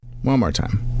One more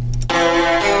time.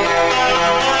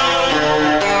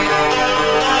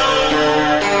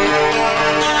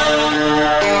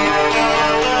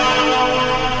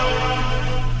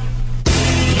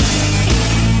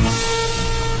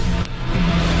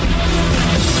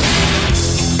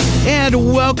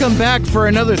 And welcome back for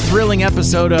another thrilling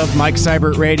episode of Mike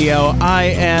Seibert Radio. I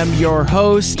am your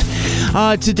host.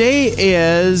 Today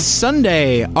is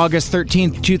Sunday, August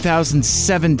 13th,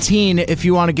 2017. If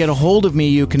you want to get a hold of me,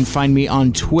 you can find me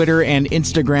on Twitter and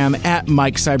Instagram at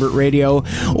Mike Seibert Radio,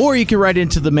 or you can write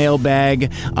into the mailbag,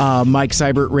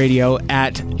 MikeSeibertRadio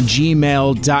at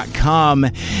gmail.com.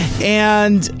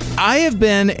 And I have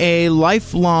been a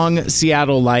lifelong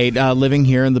Seattleite living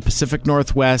here in the Pacific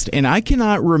Northwest, and I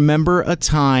cannot remember a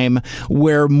time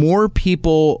where more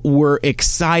people were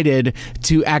excited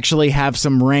to actually have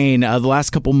some rain. The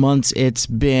last couple months, it's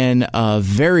been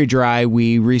very dry.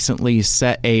 We recently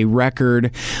set a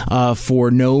record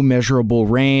for no measurable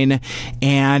rain,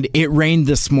 and it rained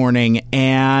this morning,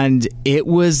 and it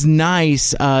was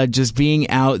nice just being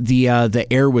out. The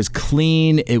air was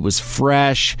clean. It was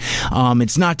fresh.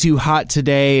 It's not too hot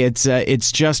today.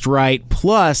 It's just right.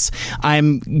 Plus,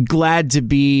 I'm glad to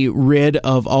be rid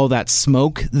of all that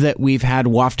smoke that we've had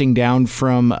wafting down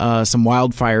from some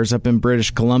wildfires up in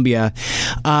British Columbia.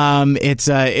 It's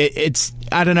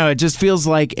I don't know. It just feels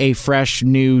like a fresh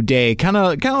new day, kind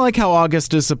of like how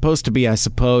August is supposed to be, I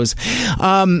suppose.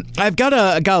 I've got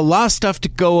a lot of stuff to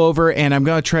go over, and I'm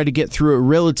going to try to get through it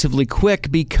relatively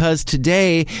quick because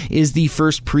today is the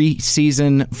first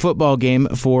preseason football game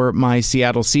for my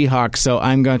Seattle Seahawks. So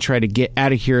I'm going to try to get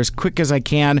out of here as quick as I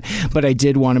can, but I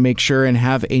did want to make sure and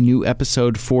have a new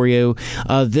episode for you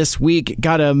this week.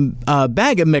 Got a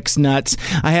bag of mixed nuts.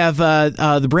 I have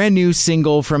the brand new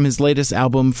single from his latest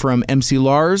album from MC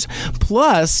Lars.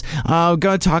 Plus, I'm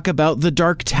going to talk about The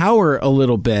Dark Tower a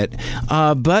little bit.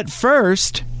 But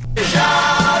first...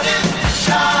 Shout it,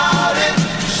 shout it,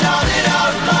 shout it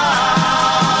out loud.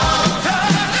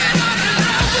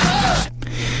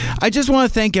 I just want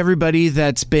to thank everybody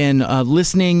that's been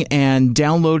listening and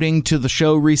downloading to the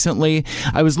show recently.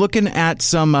 I was looking at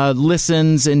some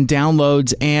listens and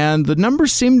downloads, and the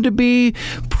numbers seem to be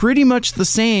pretty much the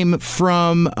same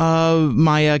from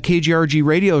my KGRG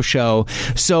radio show.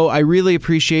 So I really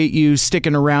appreciate you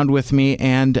sticking around with me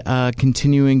and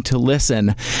continuing to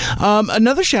listen.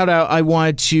 Another shout out I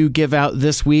wanted to give out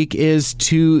this week is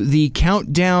to the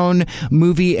Countdown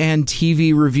Movie and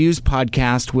TV Reviews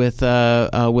podcast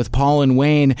with Paul and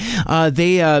Wayne.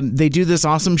 They do this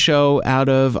awesome show out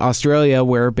of Australia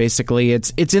where basically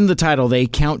it's in the title. They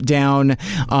count down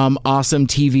awesome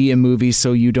TV and movies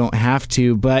so you don't have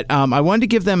to. But I wanted to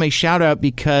give them a shout out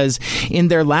because in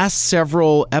their last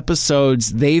several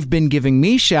episodes, they've been giving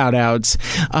me shout outs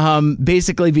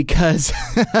basically because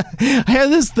I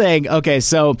have this thing. Okay,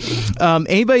 so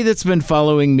anybody that's been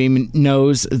following me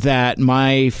knows that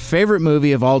my favorite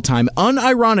movie of all time,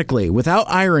 unironically, without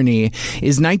irony,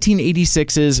 is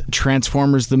 1986's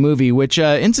Transformers the movie, which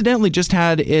incidentally just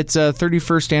had its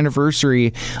 31st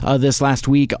anniversary this last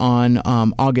week on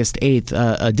August 8th,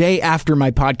 a day after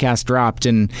my podcast dropped,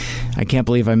 and I can't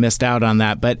believe I missed out on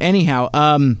that. But anyhow,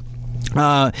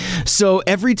 so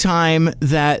every time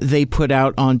that they put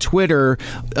out on Twitter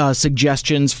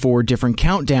suggestions for different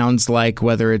countdowns, like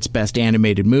whether it's best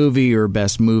animated movie or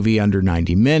best movie under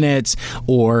 90 minutes,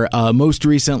 or most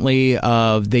recently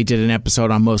they did an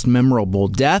episode on most memorable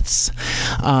death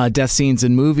scenes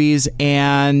in movies,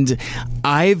 and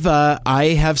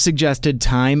I have suggested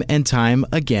time and time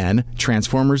again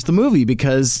Transformers the movie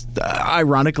because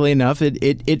ironically enough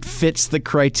it fits the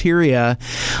criteria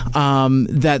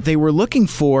that they were looking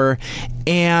for,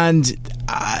 and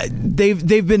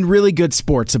they've been really good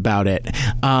sports about it.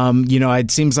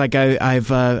 It seems like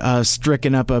I've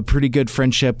stricken up a pretty good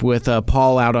friendship with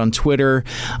Paul out on Twitter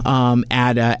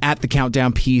at the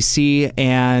Countdown PC,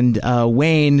 and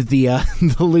Wayne, the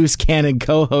loose cannon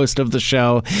co-host of the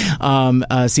show,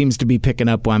 seems to be picking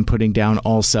up what I'm putting down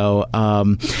also.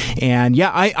 And yeah,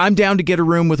 I'm down to get a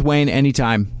room with Wayne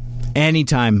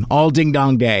anytime, all ding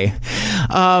dong day.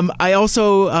 I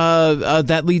also,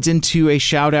 that leads into a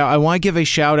shout out. I want to give a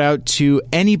shout out to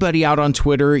anybody out on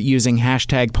Twitter using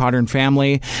hashtag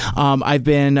 #PodernFamily. I've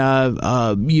been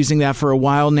using that for a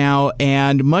while now,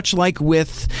 and much like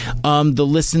with the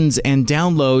listens and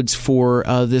downloads for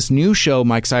this new show,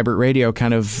 Mike Seibert Radio,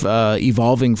 kind of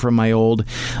evolving from my old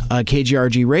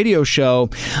KGRG radio show,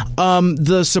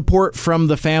 the support from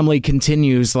the family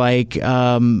continues. Like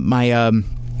my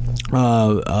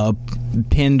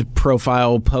pinned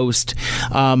profile post.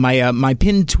 My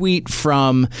pinned tweet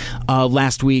from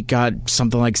last week got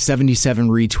something like 77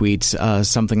 retweets,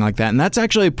 something like that, and that's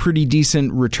actually a pretty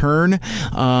decent return.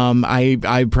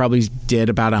 I probably did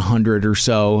about 100 or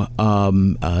so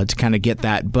to kind of get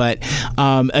that, but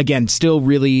again, still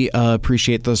really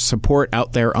appreciate the support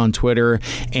out there on Twitter.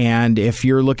 And if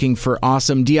you're looking for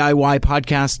awesome DIY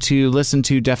podcasts to listen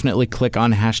to, definitely click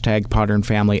on hashtag Podern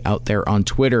Family out there on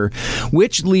Twitter,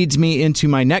 which leads me into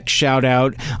my next shout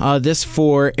out. This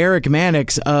for Eric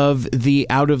Mannix of the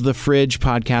Out of the Fridge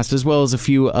podcast, as well as a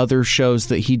few other shows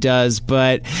that he does.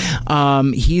 But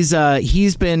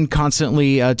he's been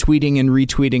constantly tweeting and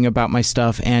retweeting about my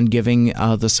stuff and giving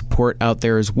the support out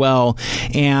there as well.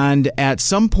 And at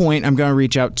some point, I'm going to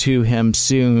reach out to him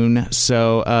soon.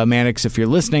 So Mannix, if you're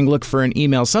listening, look for an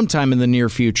email sometime in the near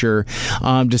future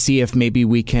to see if maybe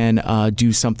we can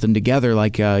do something together,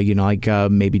 like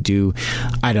maybe do,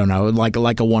 I don't know, like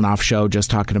a one-off show just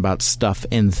talking about stuff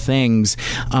and things.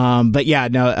 But yeah,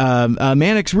 no,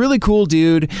 Mannix, really cool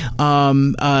dude.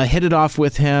 Hit it off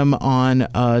with him on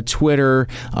Twitter.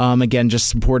 Again, just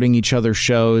supporting each other's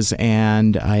shows.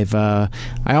 And I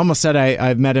almost said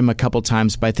I've met him a couple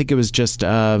times, but I think it was just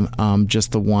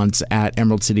the once at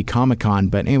Emerald City Comic Con.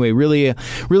 But anyway, really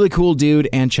cool dude.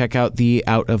 And check out the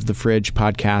Out of the Fridge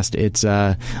podcast. It's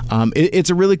a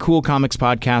really cool comics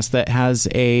podcast that has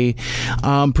a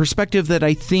perspective that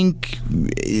I think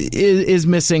is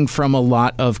missing from a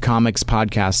lot of comics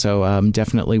podcasts. So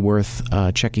definitely worth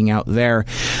checking out there.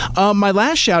 My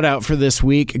last shout out for this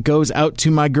week goes out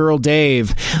to my girl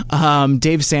Dave.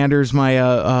 Dave Sanders,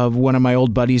 my one of my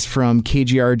old buddies from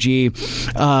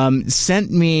KGRG,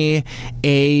 sent me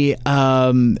a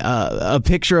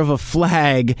picture of a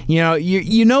flag.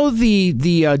 You know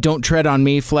the Don't Tread on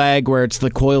Me flag where it's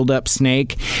the coiled up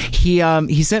snake.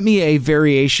 He sent me a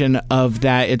variation of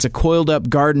that. It's a coiled up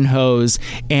garden hose,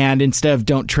 and instead of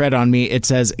 "Don't tread on me," it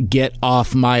says "Get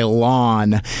off my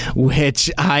lawn,"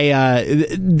 which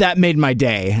that made my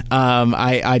day.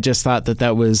 I just thought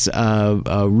that was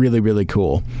really, really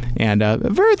cool and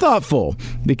very thoughtful,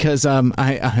 because I'm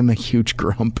a huge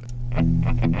grump.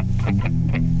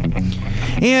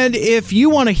 And if you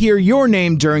want to hear your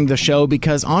name during the show,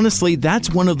 because honestly,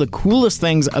 that's one of the coolest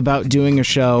things about doing a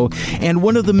show, and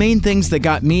one of the main things that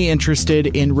got me interested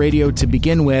in radio to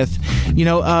begin with,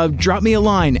 drop me a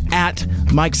line at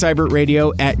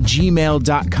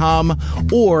MikeSeibertRadio@gmail.com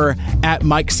or at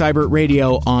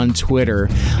MikeSeibertRadio on Twitter.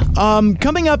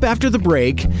 Coming up after the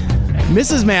break,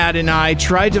 Mrs. Mad and I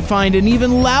tried to find an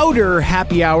even louder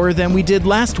happy hour than we did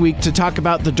last week to talk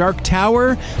about The Dark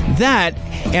Tower, that,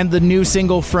 and the new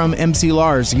single from MC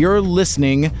Lars. You're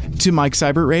listening to Mike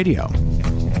Seibert Radio.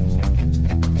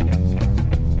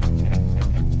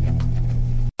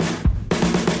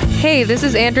 Hey, this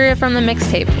is Andrea from The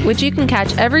Mixtape, which you can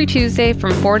catch every Tuesday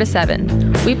from 4 to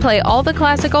 7. We play all the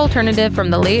classic alternative from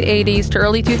the late 80s to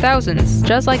early 2000s,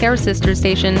 just like our sister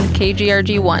station,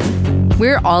 KGRG1.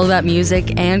 We're all about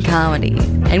music and comedy,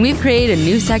 and we've created a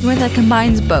new segment that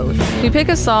combines both. We pick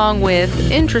a song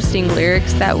with interesting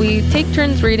lyrics that we take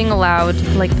turns reading aloud,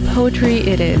 like the poetry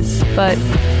it is. But,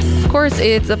 of course,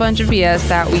 it's a bunch of BS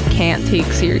that we can't take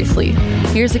seriously.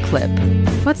 Here's a clip.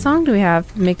 What song do we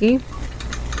have, Mickey?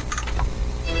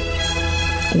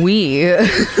 We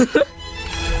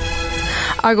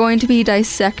are going to be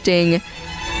dissecting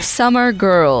Summer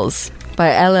Girls by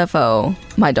LFO,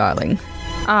 my darling.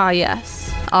 Ah,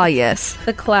 yes. Ah, yes.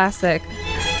 The classic.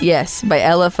 Yes, by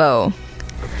LFO.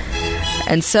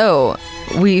 And so,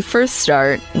 we first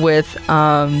start with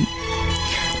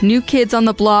New Kids on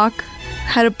the Block,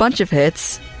 had a bunch of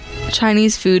hits.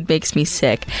 Chinese Food Makes Me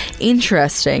Sick.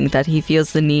 Interesting that he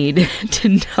feels the need to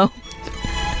know.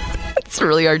 It's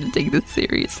really hard to take this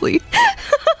seriously.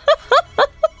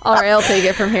 All right, I'll take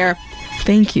it from here.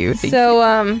 Thank you.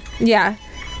 Yeah.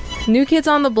 New Kids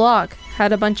on the Block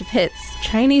had a bunch of hits.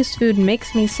 Chinese Food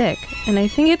Makes Me Sick. And I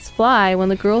think it's Fly When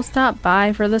the Girls Stop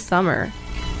By for the Summer.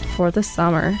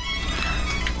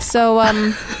 So,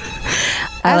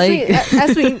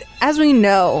 as we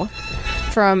know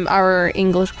from our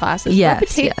English classes,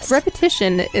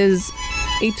 repetition is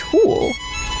a tool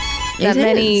that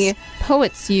many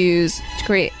poets use to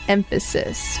create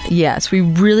emphasis. Yes, we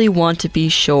really want to be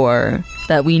sure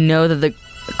that we know that the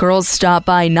girls stop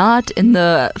by not in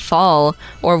the fall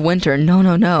or winter,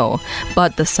 no,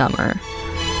 but the summer.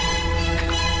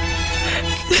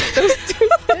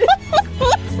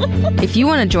 If you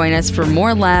want to join us for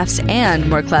more laughs and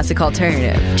more classic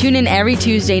alternative, tune in every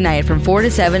Tuesday night from 4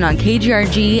 to 7 on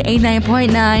KGRG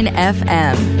 89.9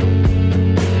 FM.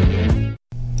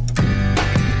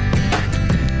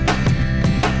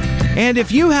 And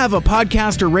if you have a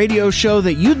podcast or radio show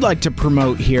that you'd like to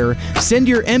promote here, send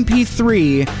your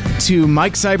MP3 to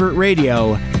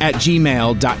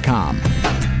MikeSeibertRadio@gmail.com.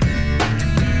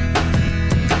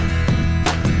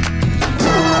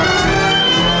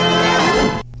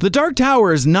 The Dark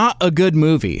Tower is not a good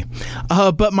movie,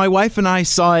 but my wife and I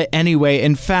saw it anyway.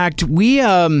 In fact, we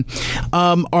our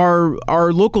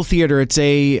local theater, it's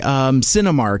a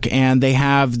Cinemark, and they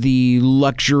have the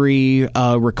luxury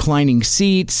reclining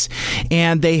seats,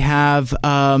 and they have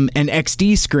an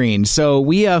XD screen. So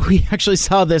we actually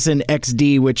saw this in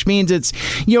XD, which means it's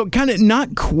kind of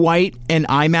not quite an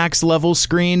IMAX level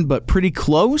screen, but pretty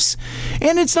close,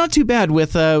 and it's not too bad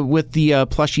with the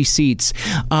plushy seats.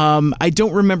 I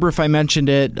don't remember if I mentioned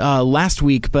it last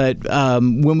week, but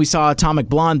when we saw Atomic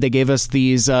Blonde, they gave us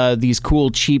these cool,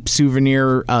 cheap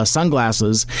souvenir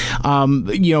sunglasses,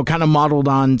 kind of modeled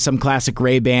on some classic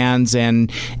Ray-Bans, and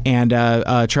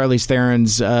Charlize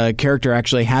Theron's character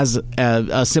actually has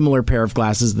a similar pair of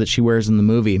glasses that she wears in the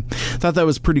movie. Thought that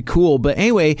was pretty cool. But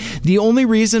anyway, the only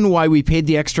reason why we paid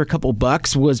the extra couple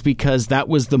bucks was because that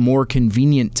was the more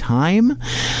convenient time.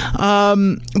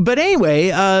 But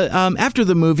anyway, after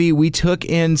the movie, we took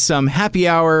in some happy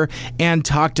hour and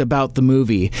talked about the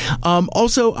movie.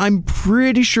 Also, I'm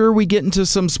pretty sure we get into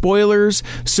some spoilers,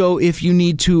 so if you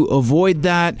need to avoid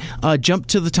that, jump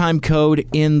to the time code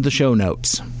in the show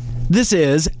notes. This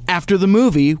is After the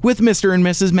Movie with Mr. and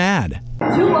Mrs. Mad.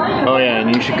 Oh yeah,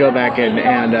 and you should go back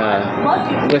and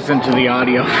listen to the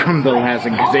audio from the last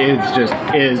one, because it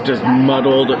is just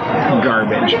muddled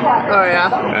garbage. Oh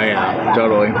yeah,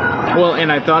 totally. Well,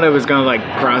 and I thought I was gonna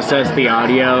process the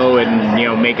audio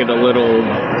and make it a little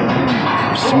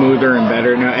smoother and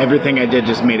better. No, everything I did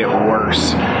just made it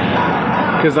worse.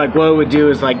 Because what it would do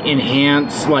is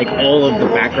enhance all of the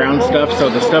background stuff, so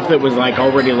the stuff that was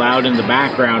already loud in the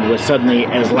background was suddenly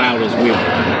as loud as we were.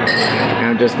 And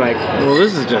I'm just well,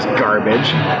 this is just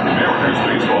garbage.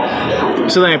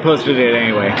 So then I posted it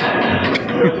anyway.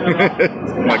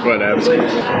 Whatever.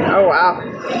 Oh wow.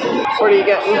 What are you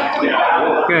getting?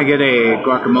 I'm gonna get a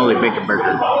guacamole bacon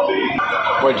burger.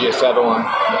 What'd you settle on?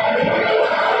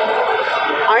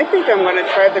 I think I'm gonna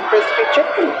try the crispy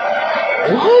chicken.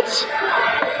 What?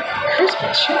 Crispy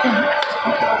chicken?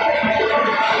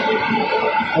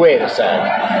 Wait a sec.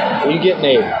 Are you getting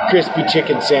a crispy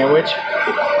chicken sandwich?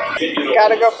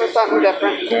 Gotta go for something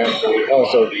different. Yeah.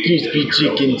 Also, crispy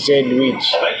chicken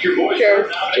sandwich. Cheers.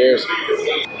 Cheers.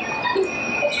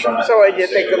 So what did you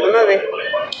think of the movie?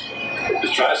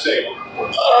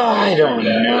 I don't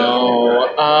know.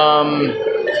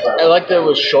 I liked that it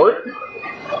was short.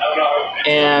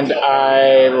 And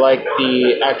I like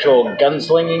the actual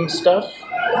gunslinging stuff.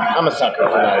 I'm a sucker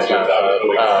for that stuff,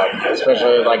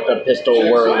 especially the pistol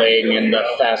whirling and the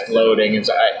fast loading. And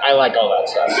so I like all that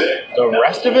stuff. The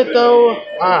rest of it, though,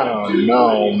 I don't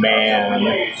know, man.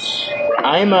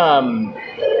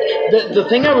 The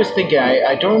thing I was thinking,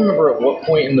 I don't remember at what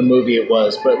point in the movie it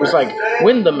was, but it was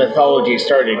when the mythology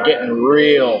started getting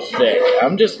real thick.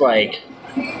 I'm just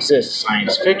is this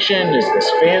science fiction? Is this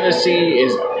fantasy?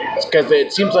 Because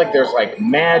it seems like there's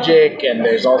magic and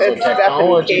there's also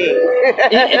technology.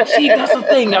 See, that's the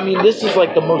thing. I mean, this is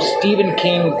the most Stephen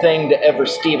King thing to ever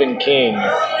Stephen King.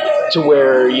 To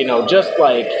where, just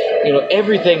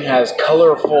everything has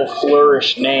colorful,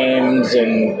 flourished names,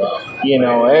 and,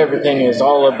 everything is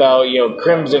all about,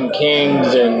 Crimson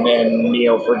Kings and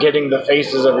forgetting the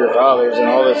faces of your fathers and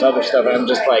all this other stuff. And I'm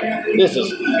just this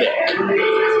is thick.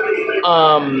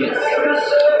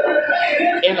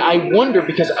 And I wonder,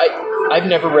 because I've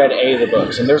never read any of the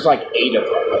books, and there's 8 of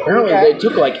them. Apparently they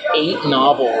took 8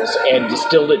 novels and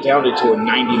distilled it down into a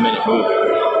 90-minute movie.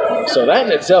 So that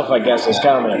in itself, I guess, is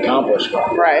kind of an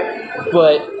accomplishment. Right.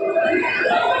 But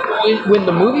when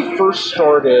the movie first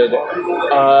started,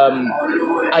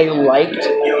 I liked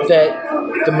that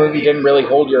the movie didn't really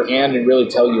hold your hand and really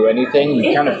tell you anything.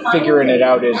 You're kind of figuring it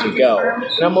out as you go.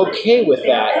 And I'm okay with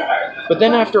that. But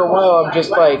then after a while, I'm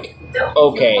just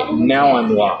okay, now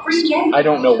I'm lost. I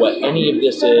don't know what any of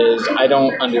this is. I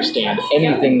don't understand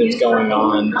anything that's going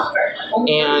on.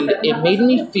 And it made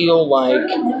me feel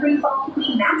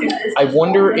I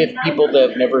wonder if people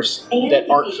that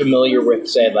aren't familiar with,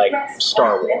 say,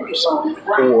 Star Wars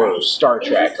or Star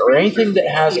Trek or anything that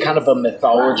has kind of a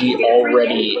mythology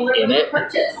already in it,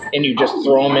 and you just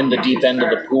throw them in the deep end of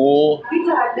the pool.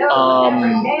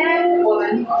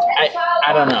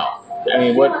 I don't know. I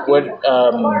mean, what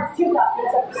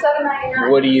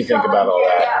do you think about all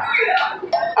that?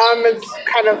 It's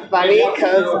kind of funny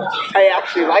because I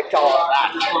actually liked all of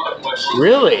that.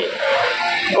 Really?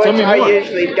 which I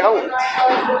usually don't.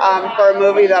 For a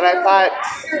movie that I thought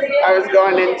I was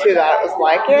going into that was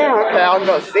like, yeah, okay, I'll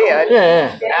go see it.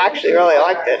 Yeah. I actually really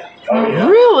liked it.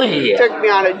 Really? It took me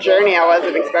on a journey I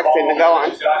wasn't expecting to go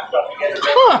on.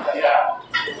 Huh.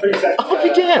 I'll be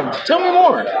damned. Tell me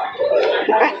more.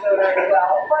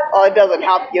 Well, it doesn't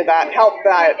help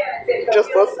that just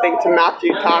listening to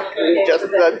Matthew talk and just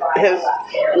his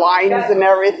lines and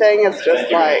everything, it's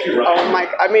just like, oh my,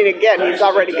 I mean, again, he's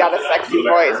already got a sexy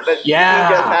voice, but he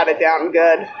just had it down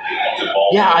good.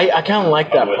 Yeah, I kind of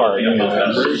like that part. You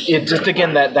know, it just,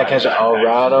 again, that kind of, all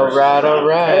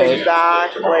right.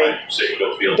 Exactly.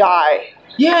 Die.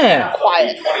 Yeah.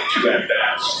 Quiet.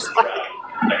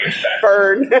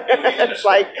 Burn. It's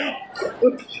like...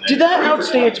 Did that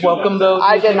outstay its welcome, though?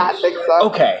 I did not think so.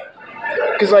 Okay.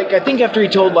 Because, like, I think after he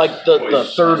told, like, the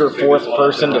third or fourth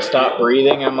person to stop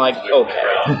breathing, I'm like,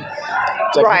 okay.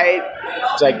 It's like, right.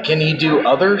 It's like, can he do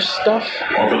other stuff?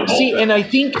 See, and I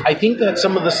think that's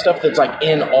some of the stuff that's, like,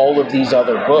 in all of these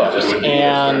other books,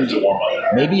 and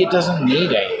maybe it doesn't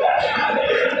need any of that.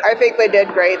 I think they did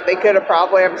great. They could have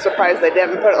probably, I'm surprised they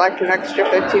didn't put like an extra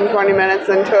 15, 20 minutes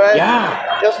into it.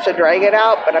 Yeah. Just to drag it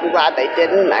out, but I'm glad they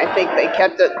didn't. I think they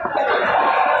kept it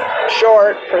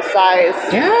short, precise.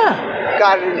 Yeah.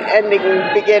 Got an ending,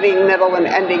 beginning, middle, and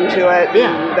ending to it.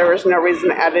 Yeah. And there was no reason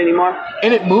to add any more.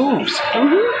 And it moves.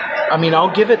 Mm-hmm. I mean, I'll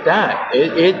give it that.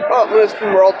 Well, it moves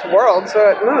from world to world, so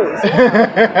it moves.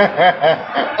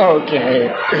 Okay.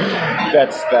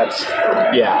 That's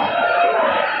yeah.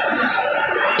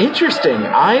 Interesting.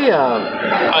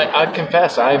 I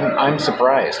confess, I'm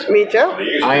surprised. Me too.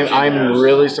 I'm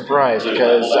really surprised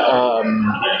because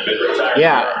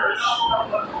yeah.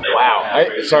 Wow.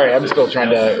 Sorry, I'm still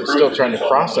trying to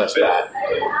process that.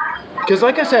 Because,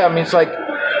 like I said, I mean, it's like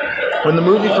when the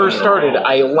movie first started,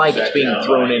 I liked being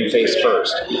thrown in face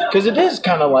first because it is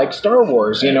kind of like Star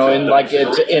Wars, you know, and like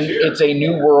it's a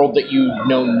new world that you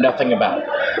know nothing about,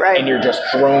 right? And you're just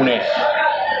thrown in.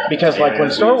 Because, like, when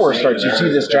Star Wars starts, you see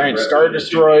this giant Star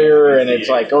Destroyer, and it's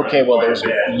like, okay, well, there's,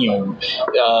 you know,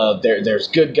 there's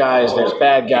good guys, there's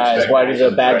bad guys. Why do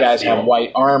the bad guys have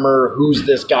white armor? Who's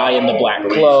this guy in the black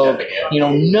cloak? You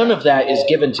know, none of that is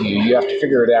given to you. You have to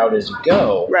figure it out as you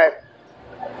go. Right.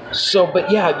 So,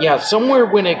 but yeah, somewhere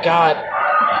when it got,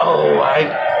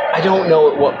 I don't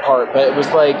know at what part, but it was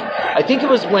like, I think it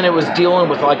was when it was dealing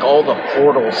with like all the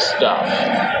portal stuff.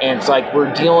 And it's like,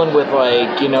 we're dealing with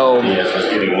like, you know,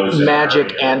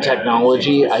 magic and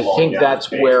technology. I think that's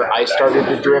where I started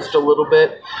to drift a little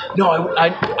bit. No,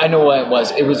 I know what it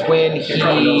was. It was when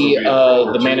he,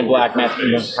 the Man in Black, Matthew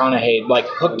McConaughey, like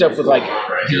hooked up with like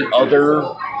the other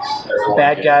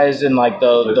bad guys and like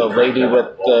the lady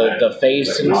with the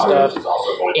face and stuff.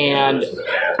 And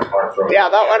yeah,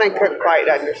 that one I couldn't quite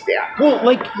understand. Well,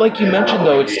 like you mentioned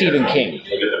though, it's Stephen King,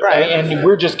 right? And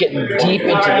we're just getting deep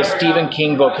into the Stephen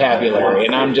King vocabulary,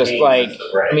 and I'm just like,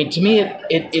 I mean, to me,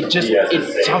 it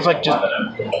sounds like just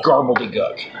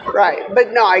garbledy-gook. Right,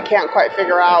 but no, I can't quite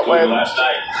figure out with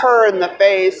her in the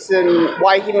face and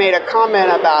why he made a comment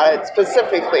about it,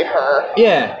 specifically her.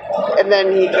 Yeah. And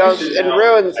then he goes and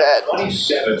ruins it. But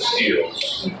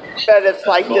it's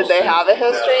like, did they have a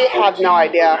history? Have no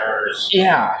idea.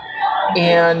 Yeah.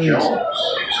 And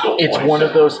it's one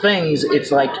of those things,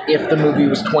 it's like, if the movie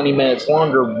was 20 minutes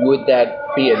longer, would that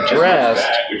be addressed?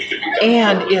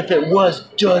 And if it was,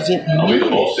 does it need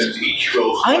it?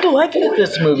 I like it if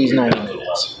this movie's 90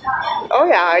 minutes. Oh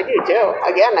yeah, I do too.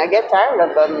 Again, I get tired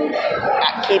of them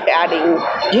keep adding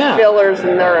fillers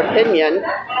in their opinion.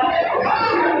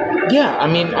 Yeah, I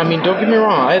mean, don't get me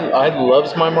wrong. I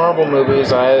loves my Marvel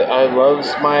movies. I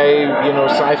loves my, you know,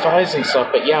 sci-fis and stuff.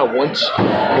 But yeah, once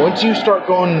you start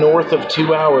going north of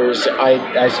 2 hours,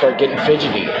 I start getting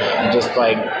fidgety. I'm just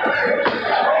like,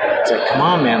 it's like, come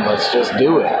on, man, let's just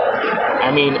do it. I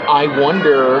mean, I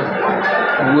wonder,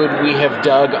 would we have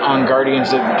dug on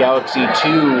Guardians of the Galaxy 2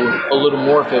 a little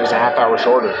more if it was a half hour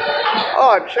shorter?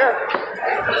 Oh, I'm sure.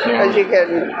 Because you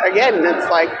can, again, it's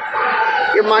like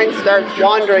your mind starts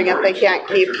wandering if they can't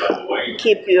keep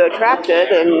you attracted,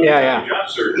 and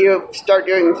you start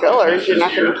doing fillers, you're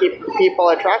not going to keep people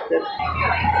attracted.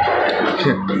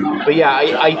 But yeah,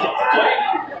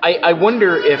 I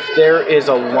wonder if there is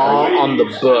a law on the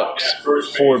books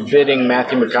forbidding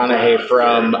Matthew McConaughey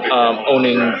from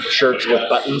owning shirts with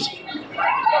buttons.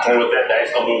 And with that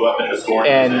dice, I'll move up in the score.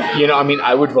 And you know, I mean,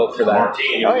 I would vote for that.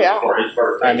 Oh yeah.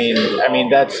 I mean,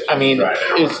 it's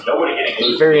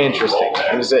very interesting.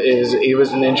 He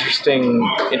was an interesting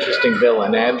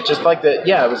villain, and just like that.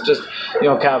 Yeah, it was just, you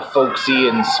know, kind of folksy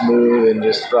and smooth, and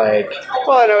just like.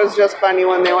 Well, and it was just funny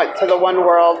when they went to the one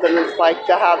world, and it's like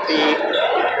to have the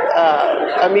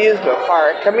amusement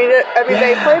park. I mean,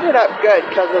 they played it up good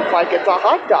because it's like it's a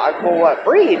hot dog. Well, what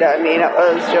breed? I mean, it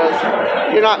was just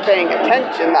you're not paying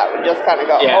attention. That would just kind of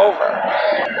go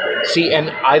over. See, and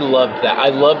I loved that. I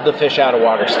loved the fish out of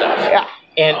water stuff. Yeah.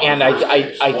 And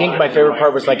I think my favorite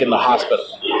part was like in the hospital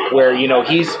where,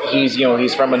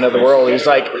 he's from another world. He's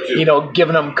like,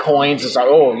 giving them coins. It's like,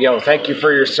 oh, thank you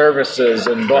for your services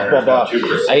and blah, blah, blah.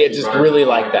 I just really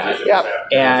like that. Yeah.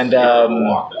 And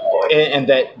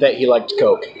that he liked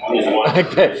Coke.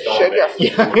 Like that. Sugar.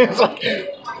 Yeah. It's like,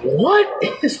 what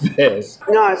is this?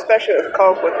 No, especially with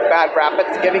Coke, with the bad rap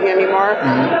it's getting anymore.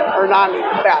 Mm-hmm. Or not even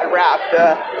bad rap,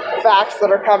 the facts that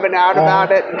are coming out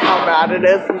about it and how bad it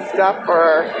is and stuff.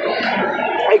 Or,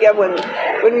 again,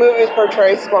 when movies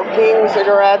portray smoking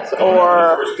cigarettes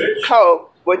or Coke,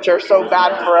 which are so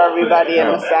bad for everybody in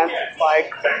a sense, it's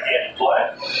like...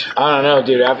 I don't know,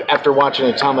 dude. After watching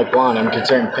Atomic Blonde, I'm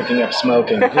considering picking up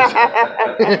smoking.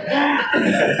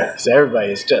 So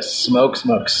everybody's just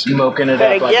smoking it but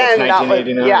up again, like it's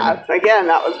 1989. Again,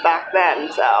 that was back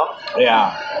then, so...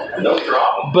 Yeah.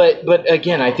 But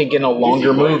again, I think in a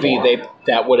longer movie,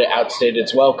 that would have outstayed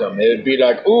its welcome. It would be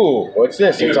like, ooh, what's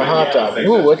this? It's a hot dog.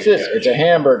 Ooh, what's this? It's a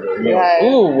hamburger.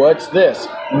 Ooh, what's this?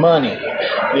 Money.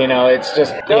 It's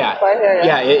just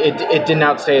it didn't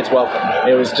outstay its welcome.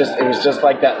 It was just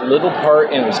like that little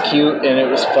part, and it was cute, and it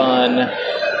was fun.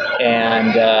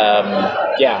 And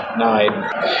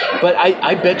but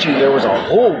I bet you there was a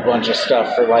whole bunch of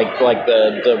stuff for like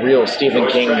the real Stephen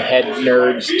King head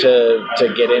nerds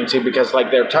to get into, because like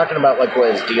they're talking about like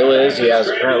what his deal is. He has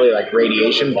apparently like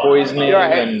radiation poisoning,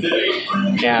 and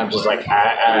I'm just like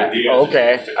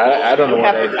okay, I don't know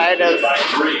what hepatitis.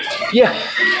 Yeah,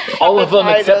 all of them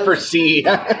except for C.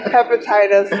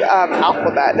 Hepatitis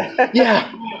alphabet.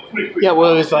 Yeah.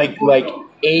 Well, it was like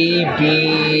A,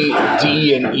 B,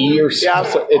 D, and E or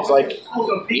something. It's like,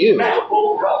 ew.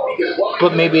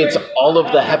 But maybe it's all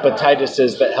of the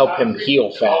hepatitises that help him heal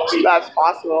fast. That's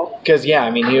possible. Because, he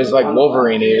was like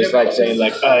Wolverine. He was like saying,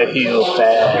 like, I heal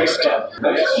fast.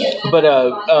 But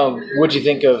what'd you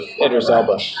think of Idris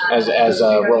Elba as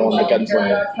Roland the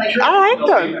Gunslinger? I liked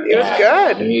him. He was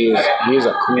good. He's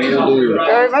a cool dude.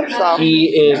 Very much so.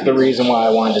 He is the reason why I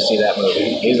wanted to see that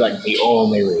movie. He's like the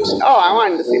only reason. Oh, I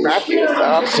wanted to see Matthew, so.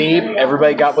 See,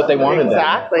 everybody got what they wanted.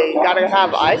 Exactly. You gotta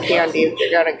have eye candy if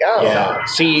you're gonna go. Yeah.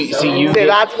 See,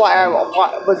 that's why I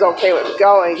was okay with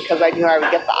going, because I knew I would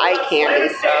get the eye candy.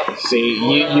 So. See,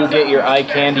 you get your eye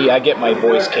candy, I get my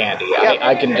voice candy. Yep.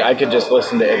 I could just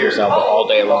listen to Idris Elba all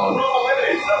day long.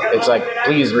 It's like,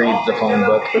 please read the phone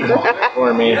book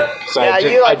for me. So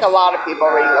you like a lot of people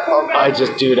reading the phone book. I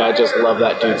just love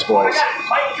that dude's voice.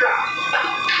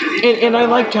 And I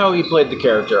liked how he played the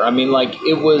character. I mean, like,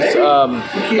 it was,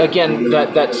 again,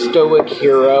 that stoic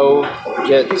hero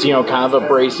gets, kind of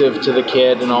abrasive to the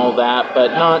kid and all that,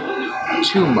 but not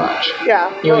too much.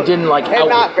 Yeah. It didn't, like... And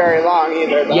not very long,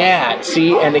 either, though. Yeah,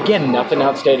 see, and again, nothing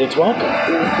outstayed its welcome.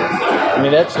 I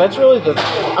mean, that's really the...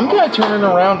 I'm kind of turning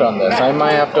around on this. I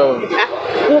might have to...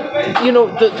 Well,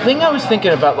 the thing I was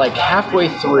thinking about, like, halfway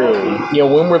through,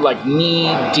 when we're, like,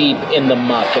 knee-deep in the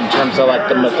muck in terms of, like,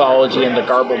 the mythology and the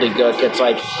gobbledygook, it's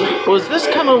like, was this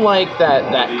kind of like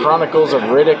that Chronicles of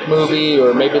Riddick movie,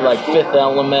 or maybe, like, Fifth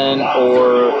Element,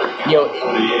 or,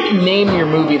 name your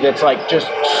movie that's, like, just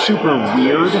super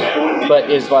weird, but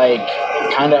is, like...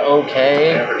 kind of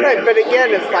okay. Right, but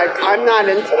again, it's like, I'm not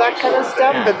into that kind of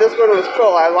stuff, but this one was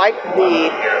cool. I liked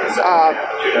the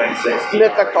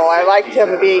mythical. I liked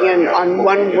him being on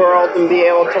one world and be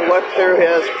able to look through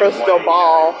his crystal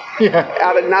ball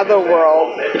at another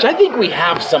world. Which I think we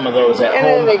have some of those at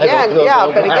home. And again,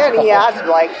 he had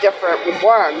like different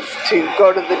ones to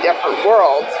go to the different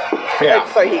worlds. Yeah.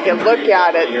 And so he can look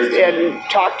at it and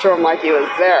talk to him like he was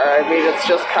there. I mean, it's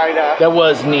just kind of... That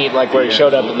was neat, like where he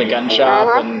showed up in the gun shop.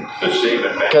 And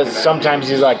because sometimes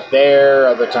he's like there,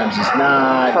 other times he's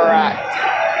not. Correct.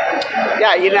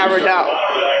 Yeah, you never know.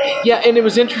 Yeah, and it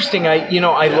was interesting.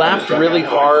 I laughed really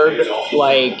hard,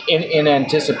 like in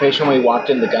anticipation when we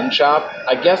walked in the gun shop.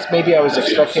 I guess maybe I was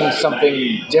expecting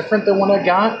something different than what I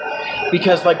got,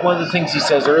 because like one of the things he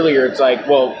says earlier, it's like,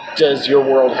 well, does your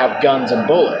world have guns and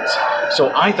bullets?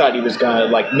 So I thought he was gonna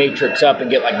like matrix up and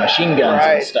get like machine guns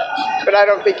and stuff. But I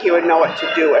don't think he would know what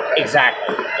to do with it.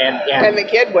 Exactly, and the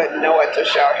kid wouldn't know what to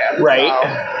show him. Right. So.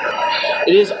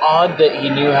 It is odd that he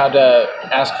knew how to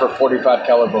ask for 45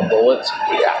 caliber bullets.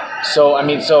 Yeah. So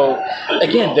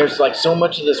again, there's like so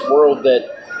much of this world that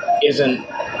isn't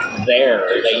there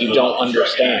that you don't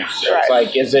understand. Right. It's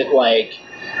like, is it like?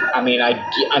 I mean,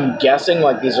 I'm guessing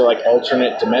like these are like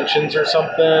alternate dimensions or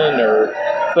something, or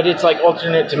but it's like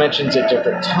alternate dimensions at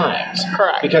different times.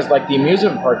 Correct. Because like the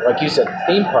amusement park, like you said, the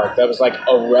theme park, that was like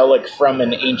a relic from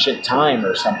an ancient time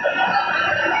or something.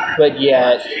 But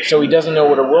yet, so he doesn't know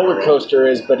what a roller coaster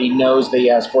is, but he knows that he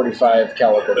has 45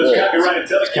 caliber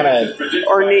bullets. It's kind of...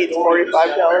 Or needs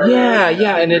 45 caliber.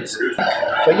 Yeah, and it's...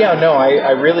 But yeah, no,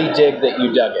 I really dig that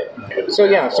you dug it. So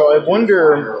yeah, so I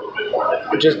wonder,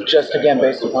 just again,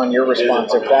 based upon your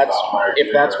response, if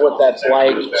that's what that's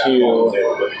like to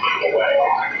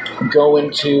go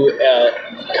into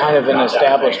kind of an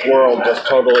established world, just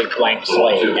totally blank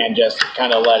slate, and just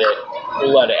kind of let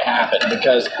it happen,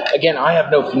 because again, I have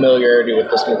no familiarity with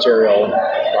this material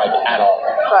like at all.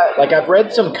 Right. Like I've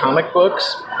read some comic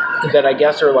books that I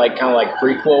guess are like kind of like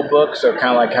prequel books, or kind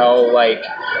of like how like,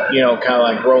 you know, kind of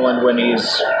like Roland when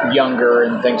he's younger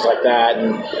and things like that,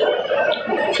 and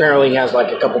apparently he has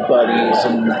like a couple buddies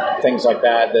and things like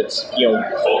that. That's, you know,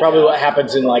 probably what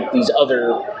happens in like these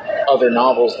other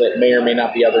novels that may or may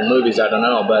not be other movies. I don't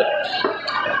know, but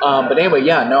anyway,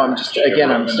 yeah, no, I'm just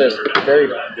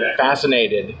very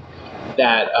fascinated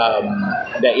that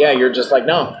yeah, you're just like,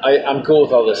 no, I'm cool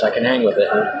with all this. I can hang with it.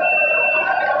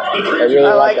 I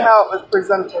really like how it was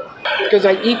presented. Because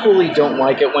I equally don't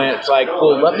like it when it's like,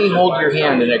 well, let me hold your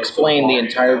hand and explain the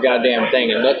entire goddamn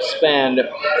thing, and let's spend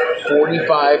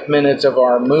 45 minutes of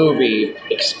our movie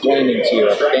explaining to you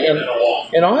everything.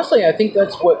 And honestly, I think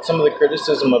that's what some of the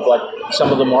criticism of like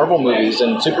some of the Marvel movies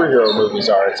and superhero movies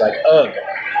are. It's like, ugh,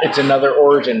 it's another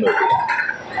origin movie.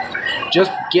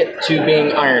 Just get to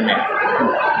being Iron Man.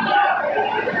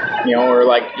 You know, or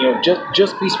like, you know,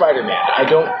 just be Spider-Man. I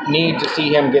don't need to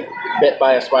see him get bit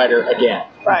by a spider again.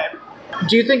 Right.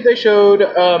 Do you think they showed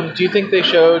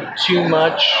too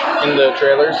much in the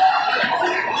trailers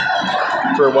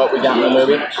for what we got in the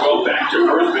movie?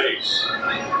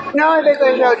 No, I think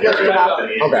they showed just enough.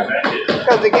 Okay.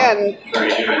 Because again,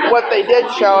 what they did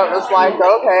show, it was like,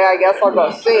 okay, I guess I'll go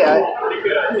see it.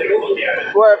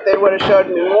 Where if they would have showed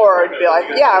me more, it'd be like,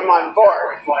 yeah, I'm on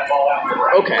board.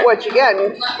 Okay. Which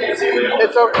again,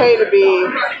 it's okay to be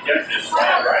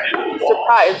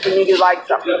surprised when you do like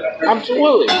something.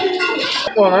 Absolutely.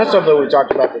 Well, and that's something we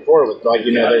talked about before with, like,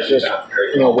 you know, there's just,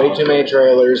 you know, way too many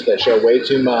trailers that show way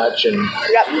too much. And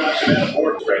yep.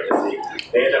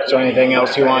 So anything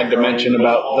else you wanted to mention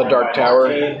about The Dark Tower?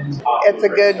 It's a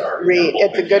good read.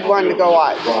 It's a good one to go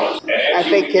watch. I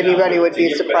think anybody would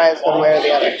be surprised one way or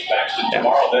the other.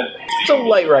 It's a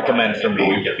light recommend for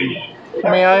me. I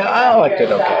mean, I liked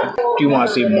it okay. Do you want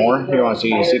to see more? Do you want to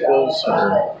see sequels?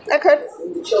 Or? I could.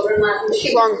 As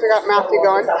long as I got Matthew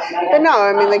going. But no,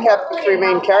 I mean, they kept the three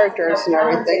main characters and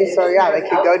everything, so yeah, they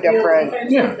could go different.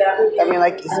 Yeah. I mean,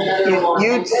 like,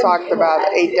 you talked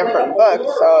about 8 different books,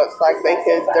 so it's like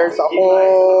there's a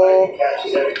whole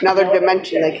another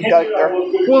dimension they could go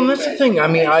through. Well, and that's the thing. I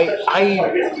mean, I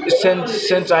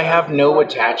since I have no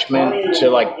attachment to,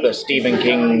 like, the Stephen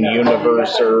King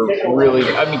universe, or really,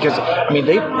 I mean, because, I mean,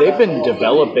 they've been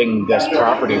developing this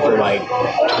property for, like,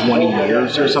 20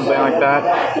 years or something like that.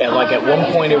 And like at one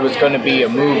point it was going to be a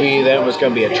movie, then it was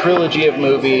going to be a trilogy of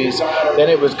movies, then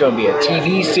it was going to be a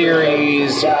TV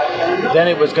series, then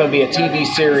it was going to be a TV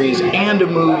series and a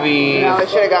movie. No, they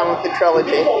should have gone with the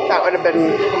trilogy. That would have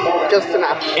been just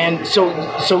enough. And so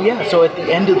at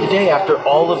the end of the day, after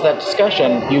all of that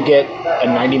discussion, you get a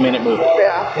 90-minute movie.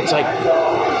 Yeah. It's like,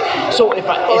 so if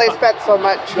they spent so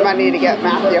much money to get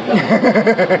Matthew.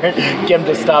 Get him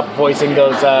to stop voicing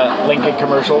those Lincoln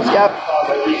commercials. Yep.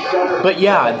 But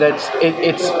yeah,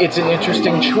 it's an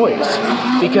interesting choice,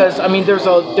 because I mean there's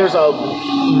a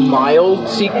mild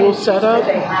sequel setup.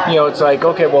 You know, it's like,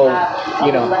 okay, well,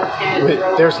 you know,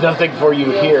 there's nothing for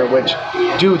you here, which,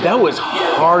 dude, that was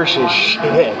harsh as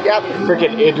shit. Yep.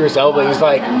 Freaking Idris Elba, he's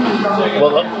like,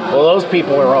 well, those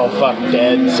people are all fucked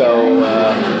dead, so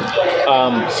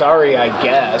sorry, I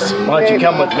guess. Why don't you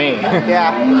come with me?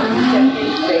 Yeah.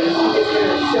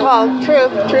 Well,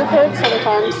 truth hurts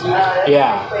sometimes.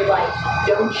 Yeah.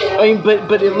 I mean,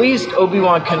 but at least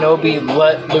Obi-Wan Kenobi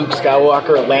let Luke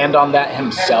Skywalker land on that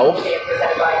himself.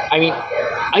 I mean,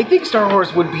 I think Star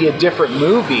Wars would be a different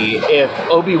movie if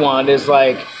Obi-Wan is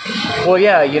like, well,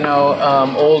 yeah, you know,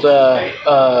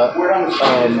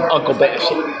 Uncle Ben,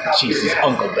 Jesus,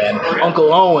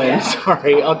 Uncle Owen,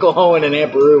 sorry, Uncle Owen and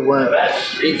Aunt Beru weren't,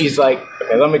 he's like,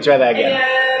 okay, let me try that again.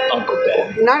 Uncle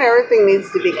Ben. Not everything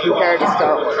needs to be compared to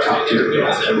Star Wars.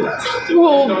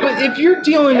 Well, but if you're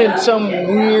dealing in some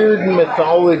weird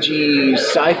mythology,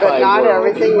 sci-fi but not world,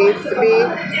 everything needs to be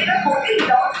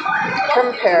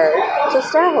compared to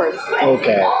Star Wars.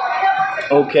 Okay.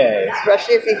 Okay.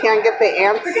 Especially if you can't get the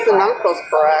aunts and uncles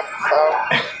correct. So.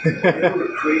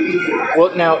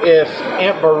 Well, now, if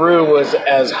Aunt Beru was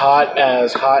as hot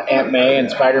Aunt May in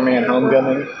Spider-Man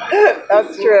Homecoming.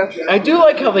 That's true. I do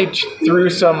like how they threw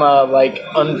some,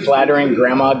 unflattering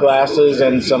grandma glasses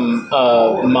and some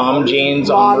mom jeans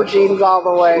on. Mom jeans all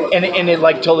the way. And it,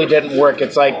 totally didn't work.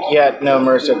 It's like, yeah, no,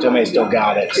 Marissa Tomei still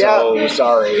got it. So,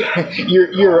 sorry.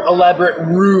 Your elaborate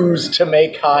ruse to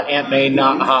make hot Aunt May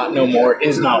not hot no more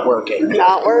is not working.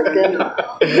 Not working.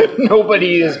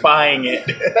 Nobody is buying it.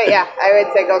 But yeah, I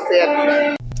would say go see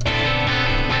it.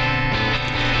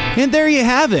 And there you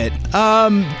have it.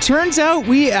 Turns out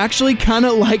we actually kind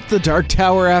of like The Dark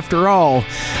Tower after all.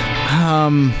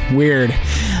 Weird.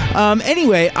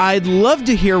 Anyway, I'd love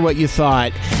to hear what you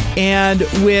thought. And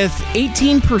with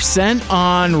 18%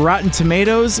 on Rotten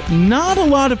Tomatoes, not a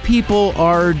lot of people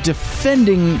are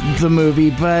defending the movie,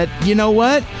 but you know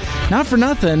what? Not for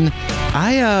nothing.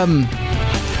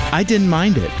 I didn't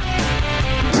mind it.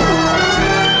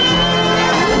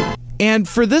 And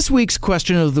for this week's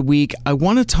question of the week, I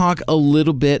want to talk a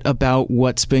little bit about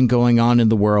what's been going on in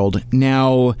the world.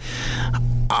 Now,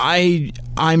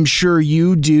 I'm sure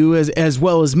you do as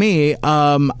well as me.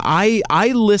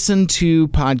 I listen to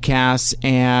podcasts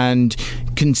and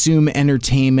consume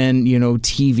entertainment,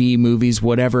 TV, movies,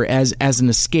 whatever, as an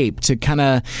escape to kind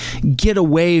of get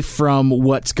away from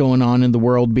what's going on in the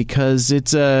world, because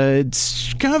it's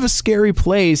kind of a scary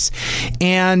place.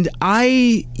 And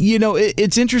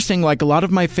it's interesting. Like, a lot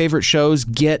of my favorite shows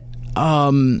get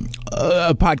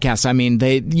podcasts. I mean,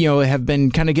 they, have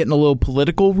been kind of getting a little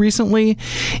political recently,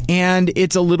 and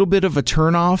it's a little bit of a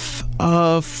turnoff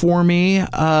for me.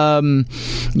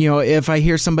 If I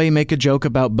hear somebody make a joke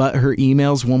about her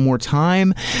emails one more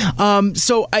time.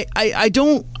 So I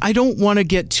don't want to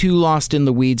get too lost in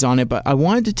the weeds on it, but I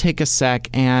wanted to take a sec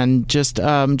and just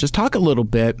talk a little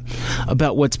bit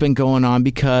about what's been going on,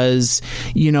 because,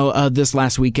 this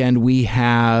last weekend we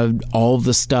had all of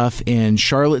the stuff in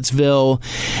Charlottesville.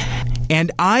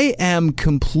 And I am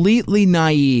completely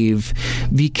naive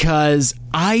because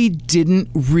I didn't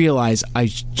realize,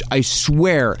 I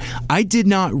swear, I did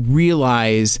not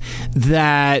realize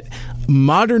that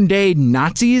modern day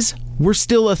Nazis were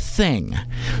still a thing.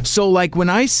 So, like, when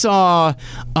I saw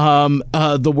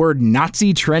the word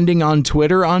Nazi trending on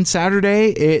Twitter on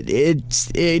Saturday, it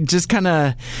just kind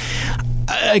of,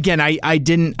 again, I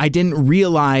didn't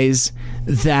realize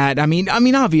that. I mean,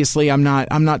 obviously, I'm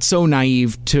not so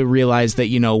naive to realize that,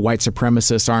 white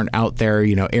supremacists aren't out there,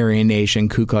 Aryan Nation,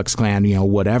 Ku Klux Klan,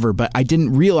 whatever. But I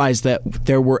didn't realize that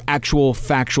there were actual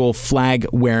factual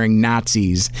flag-wearing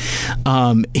Nazis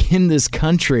in this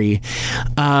country,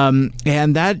 and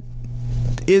that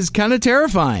is kind of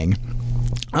terrifying.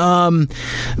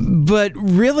 But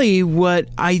really, what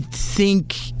I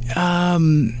think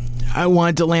I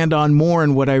wanted to land on more,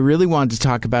 and what I really wanted to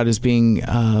talk about as being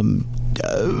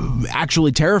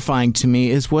actually terrifying to me,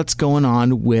 is what's going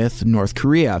on with North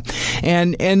Korea.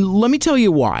 And let me tell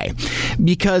you why.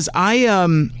 Because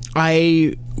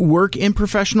I work in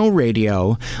professional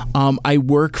radio. I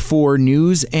work for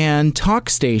news and talk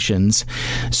stations.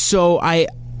 So I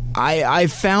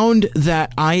found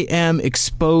that I am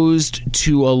exposed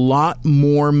to a lot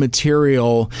more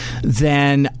material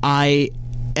than I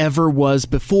ever was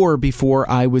before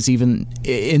I was even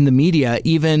in the media,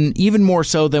 even more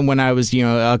so than when I was,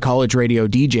 a college radio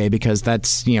DJ, because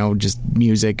that's, just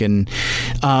music. And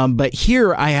but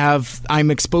here I'm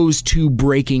exposed to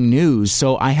breaking news.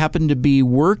 So I happen to be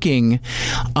working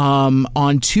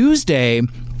on Tuesday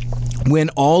when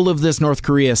all of this North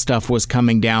Korea stuff was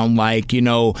coming down, like, we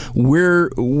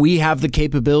have the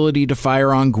capability to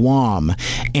fire on Guam.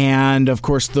 And of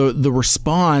course, the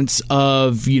response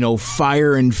of,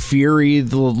 fire and fury,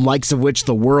 the likes of which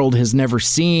the world has never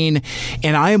seen.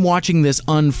 And I am watching this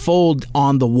unfold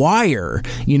on The Wire,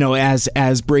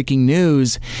 as breaking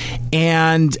news.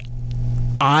 And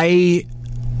I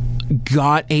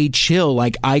got a chill.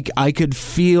 Like, I could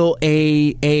feel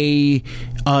a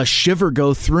shiver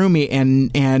go through me,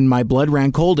 and my blood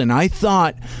ran cold, and I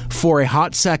thought for a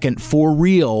hot second, for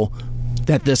real,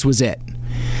 that this was it.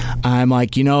 I'm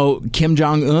like, Kim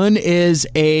Jong-un is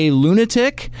a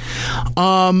lunatic,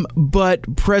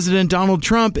 but President Donald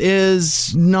Trump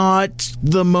is not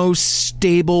the most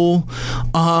stable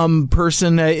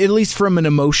person, at least from an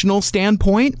emotional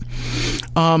standpoint.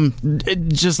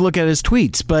 Just look at his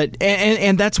tweets. But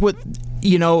and that's what,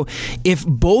 if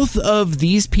both of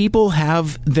these people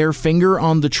have their finger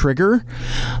on the trigger,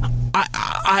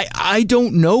 I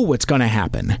don't know what's going to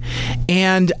happen.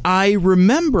 And I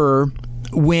remember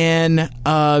when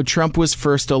Trump was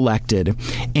first elected,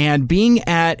 and being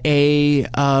at in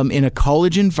a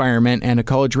college environment and a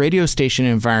college radio station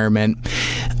environment,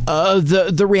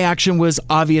 the reaction was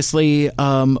obviously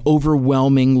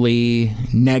overwhelmingly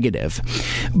negative.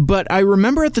 But I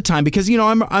remember at the time, because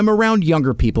I'm around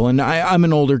younger people, and I'm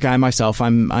an older guy myself.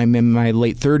 I'm in my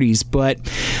late 30s, but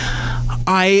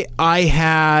I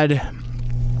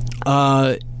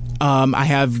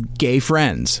have gay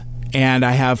friends. And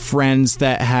I have friends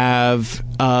that have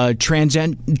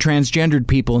transgendered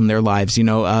people in their lives,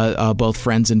 both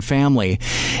friends and family.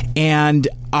 And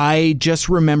I just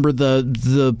remember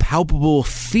the palpable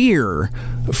fear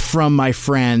from my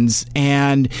friends,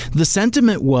 and the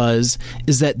sentiment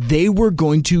is that they were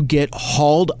going to get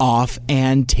hauled off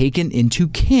and taken into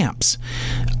camps.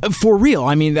 For real.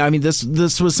 I mean this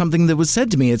was something that was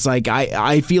said to me. It's like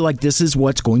I feel like this is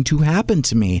what's going to happen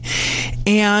to me.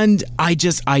 And I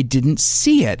didn't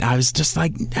see it. I was just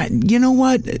like, you know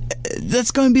what?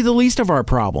 That's going to be the least of our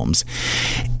problems.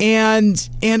 And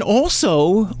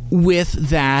also with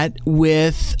that,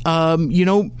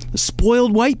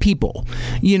 spoiled white people.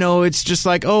 It's just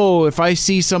like, oh, if I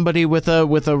see somebody with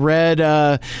a red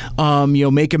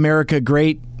Make America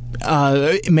Great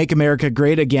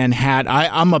Again hat,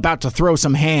 I'm about to throw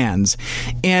some hands,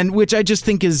 and which I just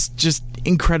think is just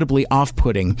incredibly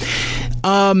off-putting.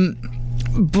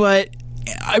 But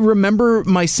I remember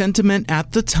my sentiment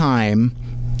at the time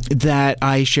that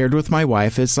I shared with my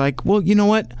wife is like, well, you know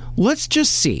what? Let's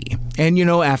just see. And,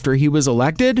 after he was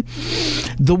elected,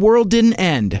 the world didn't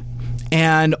end.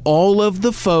 And all of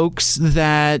the folks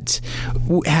that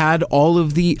had all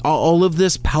of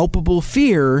this palpable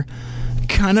fear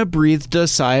kind of breathed a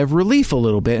sigh of relief a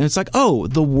little bit. And it's like, oh,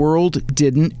 the world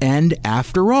didn't end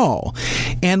after all.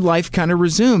 And life kind of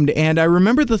resumed. And I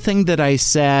remember the thing that I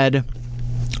said...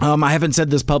 I haven't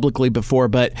said this publicly before,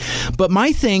 but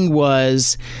my thing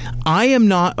was, I am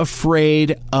not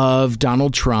afraid of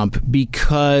Donald Trump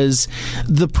because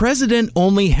the president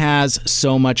only has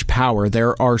so much power.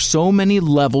 There are so many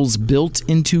levels built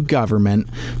into government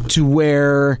to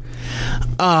where,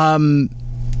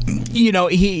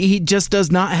 he just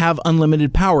does not have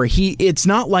unlimited power. It's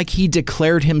not like he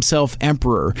declared himself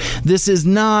emperor. This is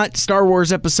not Star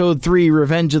Wars Episode 3,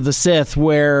 Revenge of the Sith,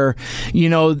 where,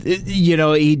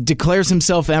 he declares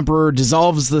himself emperor,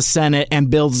 dissolves the Senate,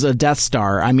 and builds a Death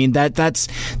Star. I mean, that's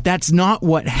not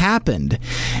what happened.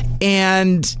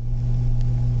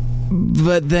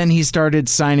 But then he started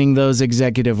signing those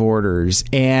executive orders,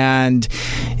 and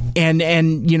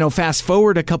fast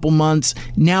forward a couple months,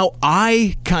 now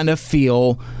I kind of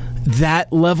feel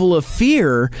that level of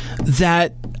fear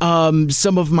that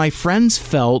some of my friends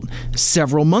felt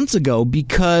several months ago,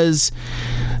 because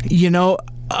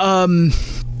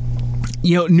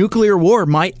nuclear war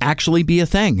might actually be a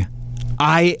thing.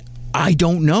 I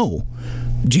don't know.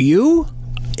 Do you?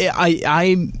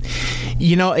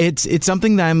 It's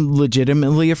something that I'm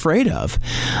legitimately afraid of.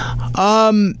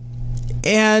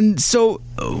 And so,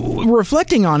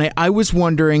 reflecting on it, I was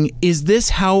wondering, is this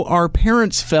how our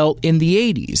parents felt in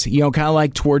the 80s? Kind of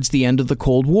like towards the end of the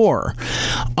Cold War.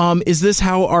 Is this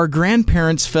how our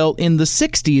grandparents felt in the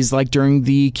 60s, like during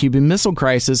the Cuban Missile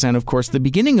Crisis and, of course, the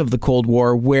beginning of the Cold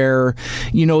War, where,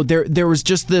 there was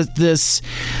just this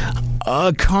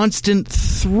constant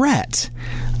threat?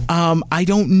 I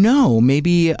don't know.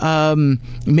 Maybe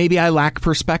I lack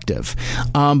perspective.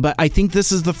 But I think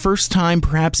this is the first time,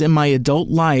 perhaps in my adult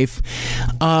life,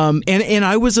 and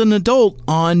I was an adult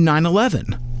on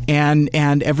 9/11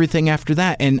 and everything after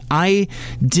that, and I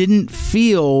didn't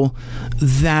feel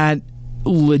that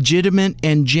legitimate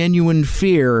and genuine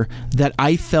fear that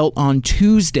I felt on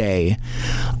Tuesday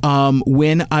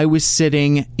when I was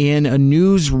sitting in a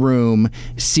newsroom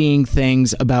seeing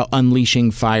things about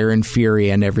unleashing fire and fury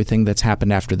and everything that's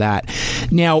happened after that.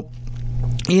 Now,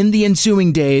 in the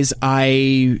ensuing days,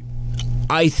 I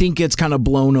think it's kind of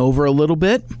blown over a little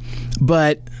bit,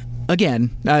 but again,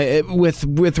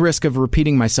 with risk of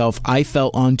repeating myself, I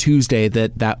felt on Tuesday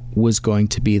that was going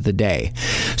to be the day.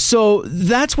 So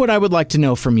that's what I would like to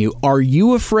know from you. Are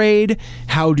you afraid?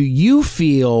 How do you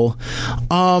feel?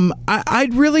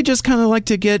 I'd really just kind of like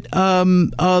to get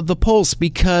the pulse,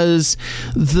 because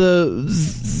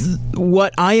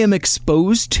what I am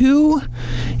exposed to,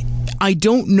 I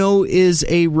don't know, is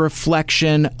a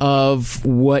reflection of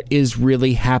what is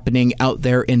really happening out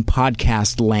there in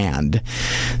podcast land.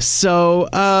 So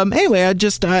anyway, I would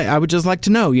just like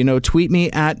to know, tweet me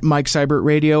at Mike Seibert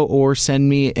Radio or send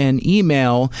me an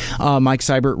email,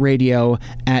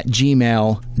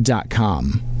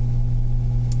 MikeSeibertRadio@gmail.com.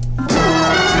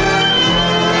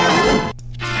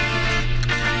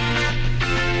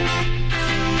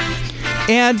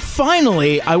 And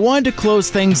finally, I wanted to close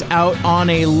things out on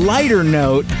a lighter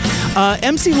note.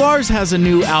 MC Lars has a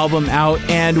new album out,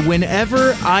 and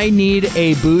whenever I need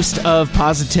a boost of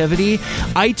positivity,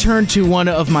 I turn to one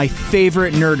of my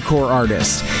favorite nerdcore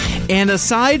artists. And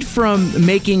aside from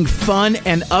making fun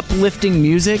and uplifting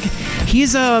music,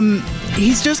 he's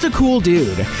just a cool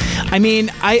dude. I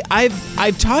mean,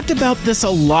 I've talked about this a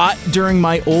lot during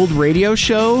my old radio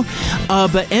show,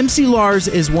 but MC Lars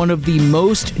is one of the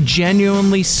most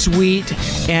genuinely sweet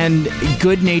and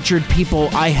good-natured people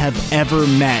I have ever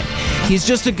met. He's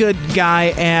just a good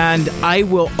guy, and I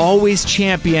will always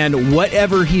champion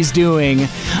whatever he's doing,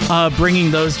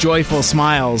 bringing those joyful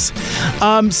smiles.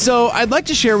 So I'd like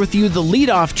to share with you the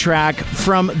lead-off track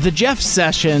from the Jeff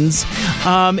Sessions.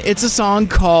 It's a song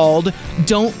called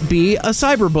Don't Be a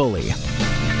Cyberbully.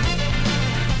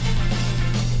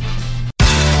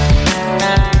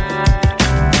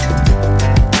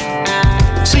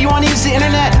 So you want to use the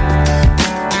internet?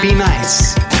 Be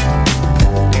nice.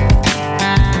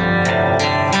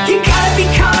 You gotta be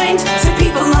kind to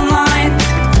people online.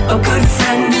 A good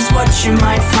friend is what you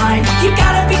might find. You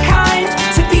gotta be kind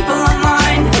to people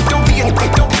online. Don't be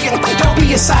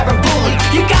a cyberbully.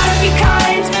 You gotta be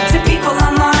kind to people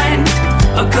online.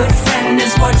 A good friend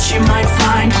is what you might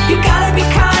find. You gotta be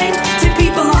kind to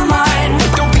people online.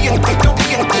 Don't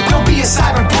be a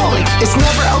cyberbully. It's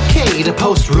never okay to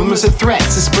post rumors or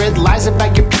threats, to spread lies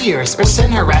about your peers, or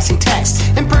send harassing texts,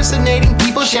 impersonating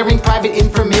people, sharing private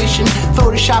information,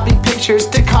 photoshopping pictures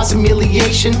to cause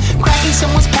humiliation, cracking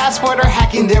someone's password or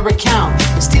hacking their account,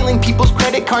 stealing people's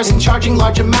credit cards and charging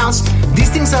large amounts.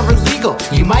 These things are illegal.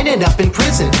 You might end up in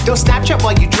prison. Don't Snapchat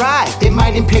while you drive. It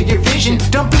might impair your vision.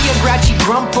 Don't be a grouchy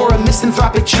grump or a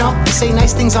misanthropic chump. Say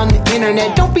nice things on the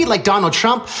internet. Don't be like Donald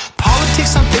Trump.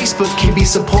 Politics on Facebook can be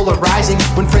so polarizing.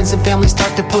 When friends and family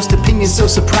start to post opinions so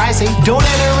surprising. Don't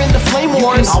enter into flame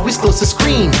wars. You can always close the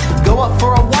screen. Go up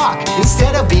for a walk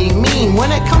instead of being mean.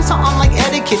 When it comes to online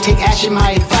etiquette, take action,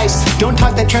 my advice. Don't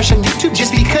talk that trash on YouTube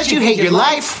just because you hate your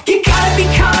life. You gotta be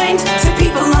kind to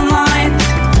people online.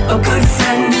 A good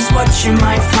friend is what you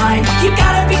might find. You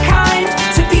gotta be kind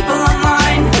to people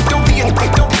online. Don't be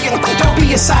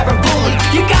a cyberbully.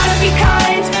 You gotta be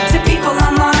kind to people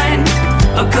online.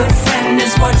 A good friend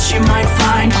is what you might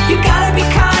find. You gotta be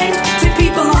kind to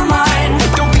people online.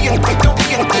 Don't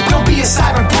be a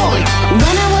cyberbully.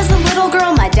 When I was a little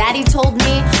girl, my daddy told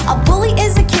me a bully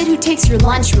is a kid who takes your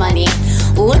lunch money.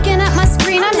 Looking at my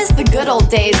screen, I miss the good old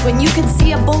days when you could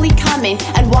see a bully coming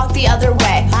and walk the other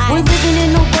way. We're living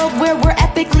in a world where we're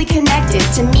epically connected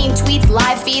to mean tweets,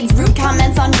 live feeds, rude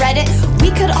comments on Reddit.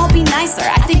 We could all be nicer.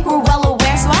 I think we're well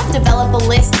aware, so I've developed a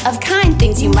list of kind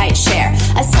things you might share.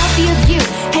 A selfie of you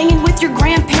hanging with your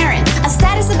grandparents. A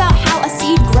status about how a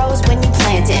seed grows when you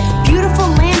plant it. Beautiful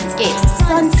landscapes,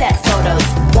 sunset photos,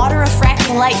 water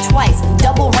refracting light twice,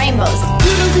 double rainbows,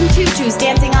 poodles and tutus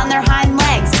dancing on their hind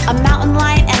legs, a mountain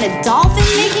lion and a dolphin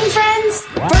making friends.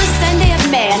 First Sunday of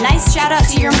May, a nice shout out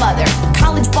to your mother.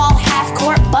 College ball, half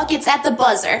court, buckets at the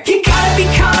buzzer. You gotta be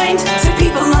kind to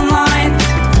people online.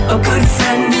 A good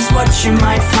friend is what you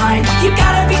might find. You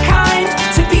gotta be kind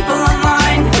to people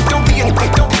online. Don't be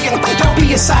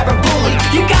a cyberbully.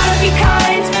 You gotta be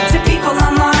kind to people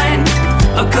online.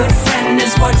 A good friend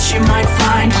is what you might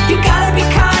find. You gotta be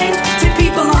kind to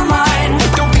people online.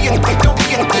 Don't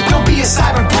be a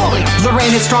cyberbully.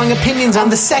 Lorraine had strong opinions on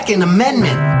the Second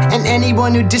Amendment, and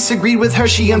anyone who disagreed with her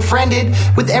she unfriended.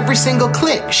 With every single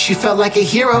click, she felt like a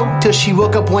hero, till she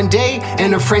woke up one day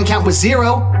and her friend count was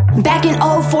 0. Back in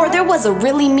 2004, there was a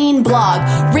really mean blog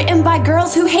written by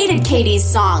girls who hated Katie's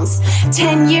songs.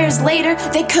 10 years later,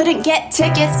 they couldn't get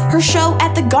tickets. Her show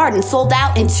at the Garden sold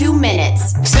out in 2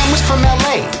 minutes. Sam was from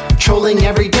LA, trolling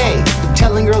every day,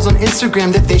 telling girls on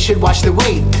Instagram that they should watch their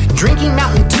weight. Drinking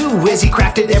Mountain Dew as he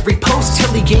crafted every post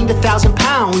till he gained 1,000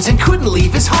 pounds and couldn't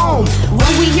leave his home.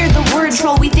 When we hear the word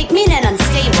troll, we think mean and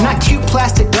unstable. Not cute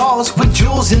plastic dolls with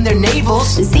jewels in their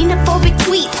navels. Xenophobic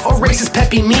tweets or racist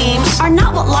peppy memes are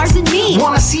not what Lars and me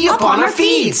wanna see up on our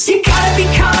feeds. You gotta be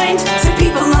kind to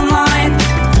people online.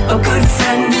 A good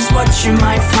friend is what you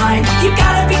might find. You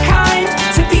gotta be kind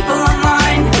to people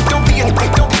online. Don't be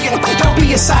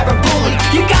a cyberbully.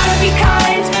 You gotta be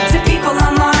kind to people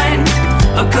online.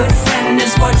 A good friend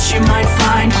is what you might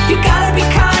find. You gotta be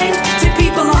kind to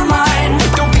people online.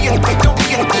 Don't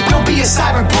be a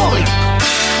cyberbully.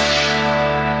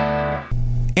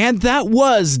 And that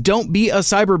was Don't Be a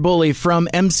Cyberbully from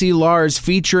MC Lars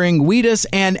featuring Wheatus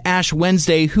and Ash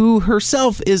Wednesday, who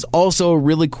herself is also a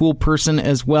really cool person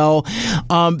as well.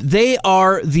 They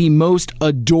are the most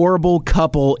adorable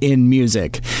couple in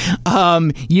music.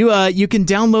 You can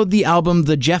download the album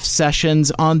The Jeff Sessions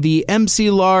on the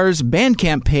MC Lars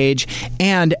Bandcamp page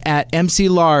and at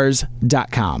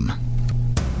mclars.com.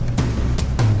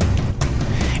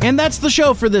 And that's the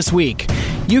show for this week.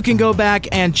 You can go back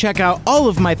and check out all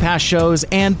of my past shows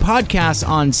and podcasts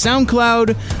on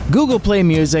SoundCloud, Google Play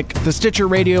Music, the Stitcher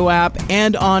Radio app,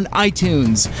 and on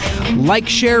iTunes. Like,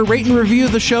 share, rate, and review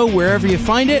the show wherever you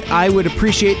find it. I would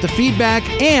appreciate the feedback,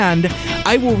 and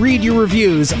I will read your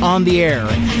reviews on the air.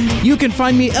 You can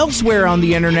find me elsewhere on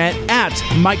the internet at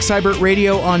Mike Seibert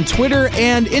Radio on Twitter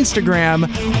and Instagram,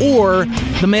 or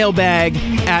the mailbag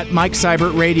at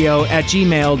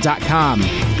MikeSeibertRadio@gmail.com.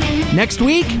 Next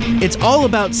week, it's all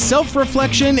about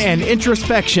self-reflection and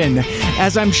introspection,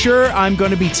 as I'm sure I'm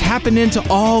going to be tapping into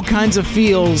all kinds of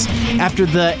feels after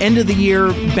the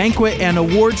end-of-the-year banquet and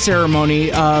award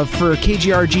ceremony for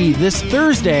KGRG this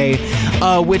Thursday,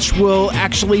 which will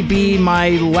actually be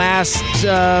my last...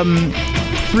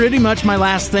 pretty much my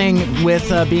last thing with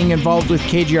being involved with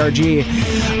KGRG.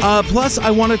 Plus,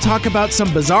 I want to talk about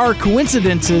some bizarre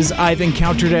coincidences I've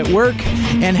encountered at work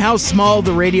and how small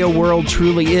the radio world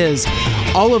truly is.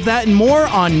 All of that and more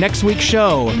on next week's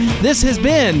show. This has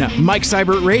been Mike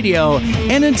Seibert Radio,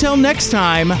 and until next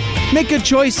time, make good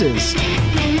choices.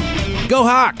 Go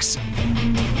Hawks!